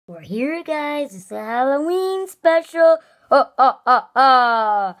we're here, guys. It's a Halloween special.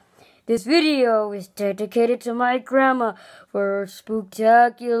 This video is dedicated to my grandma for her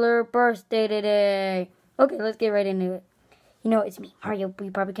spooktacular birthday today. Okay, let's get right into it. You know, it's me, Mario. You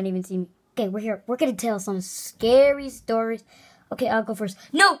probably can't even see me. Okay, we're here. We're gonna tell some scary stories. Okay, I'll go first.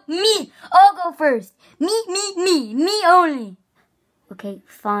 No, me! I'll go first. Me only. Okay,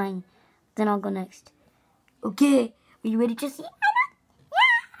 fine. Then I'll go next. Okay, are you ready, Jesse?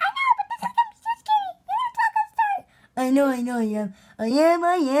 I know, I am.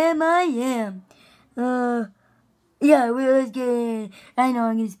 Yeah, let's get in. I know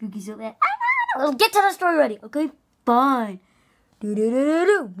I'm gonna spook you so bad. I know. Let's get to the story already, okay? Fine.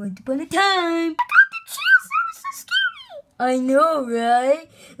 Once upon a time. I got the chills, that was so scary. I know, right?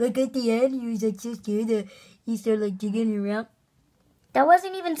 Like at the end, he was like so scared that he started like digging around. That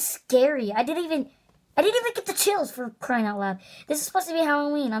wasn't even scary. I didn't even get the chills, for crying out loud. This is supposed to be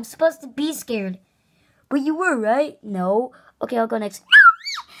Halloween. I'm supposed to be scared. But you were, right? No. Okay, I'll go next. No!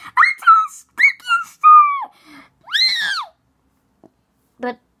 I'll tell a spooky story!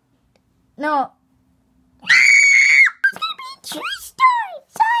 But, no. It's gonna be a true story.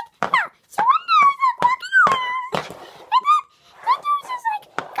 So, so one day I was like walking around, and then there was this like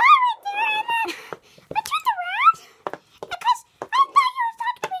guy right there, and then I turned around, because I thought he was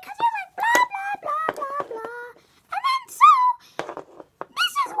talking to me, because he was like blah, blah, blah, blah, blah. And then so,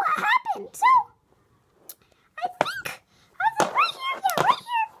 this is what happened. So, I think I was like right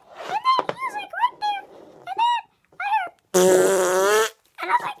here, and then he was like right there, and then I heard, and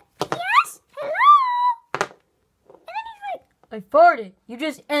I was like, yes, hello, and then he's like, I farted. You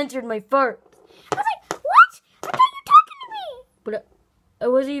just answered my fart. I was like, what? I thought you were talking to me. But I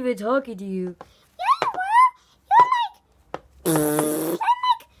wasn't even talking to you. Yeah, you were. You were like, and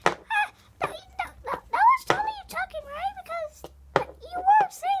like, that was totally you talking, right? Because you were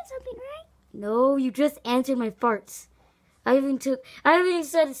saying something, right? No, you just answered my farts. I haven't even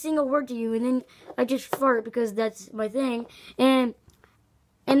said a single word to you, and then I just fart because that's my thing. And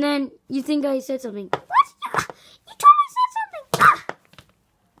then you think I said something. What? You totally said something.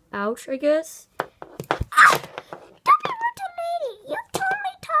 Ouch, I guess. Don't be rude to a lady. You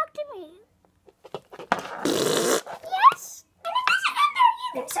totally talked to me. Yes? And it doesn't end there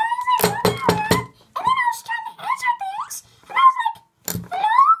either. So I was like walking around, and then I was trying to answer things, and I was like,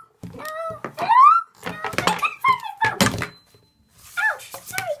 hello? No. Hello? No. And I couldn't find my phone. Ouch,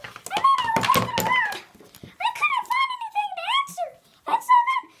 sorry. And then I was walking around, and I couldn't find anything to answer. And so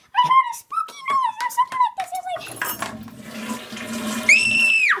then I heard a spooky noise or something like this. It was like,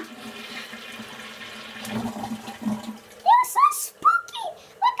 it was so spooky.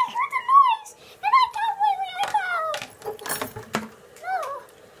 Like I heard the noise, and I thought, wait, I thought, no.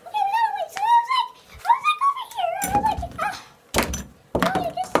 Okay, we gotta wait. So I was like over here, and I was like, no, you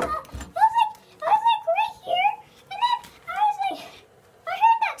just, I was like right here, and then I was like, I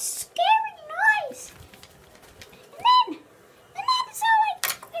heard that scary noise, and then so like,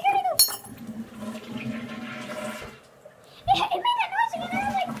 I heard it go, it made that noise again, and I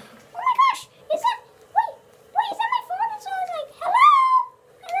was like, oh my gosh, is that, wait, is that my phone? And so I was like, hello,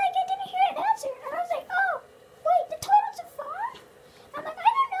 and like I didn't hear an answer, and I was like, oh, wait, the toilet's a phone? I'm like, I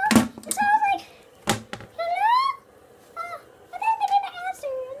don't know, and so I was like, hello, and then they didn't answer,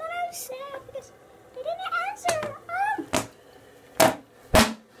 and then I was sad because they didn't answer,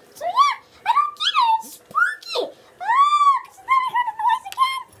 so yeah, I don't get it, it's spooky, because then I heard a noise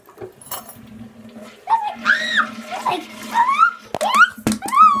again, I was like, hello, yes,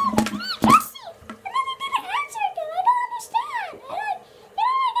 hello, Jesse, and then they didn't answer again, I don't understand, and then they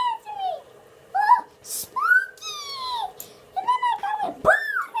don't answer me, oh, spooky, and then I got went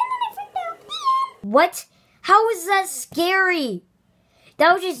boom, and then I freaked out, the end. What? How was that scary?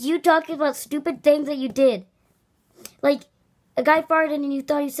 That was just you talking about stupid things that you did. Like, a guy farted and you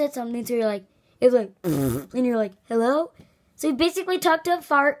thought he said something, so you're like, it was like, and you're like, hello? So you basically talked to a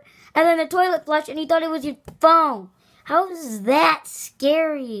fart, and then the toilet flushed, and you thought it was your phone. How is that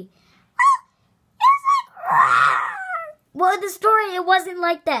scary? Well, in the story, it wasn't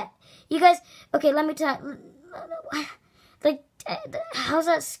like that. You guys, okay, let me tell, like, how's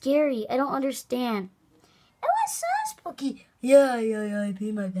that scary? I don't understand. It was so spooky. Yeah, I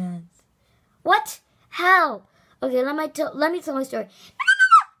peed my pants. What? How? Okay, let me tell my story. No.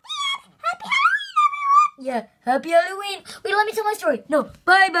 Happy Halloween, everyone. Yeah, happy Halloween. Wait, let me tell my story. No,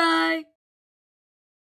 bye-bye.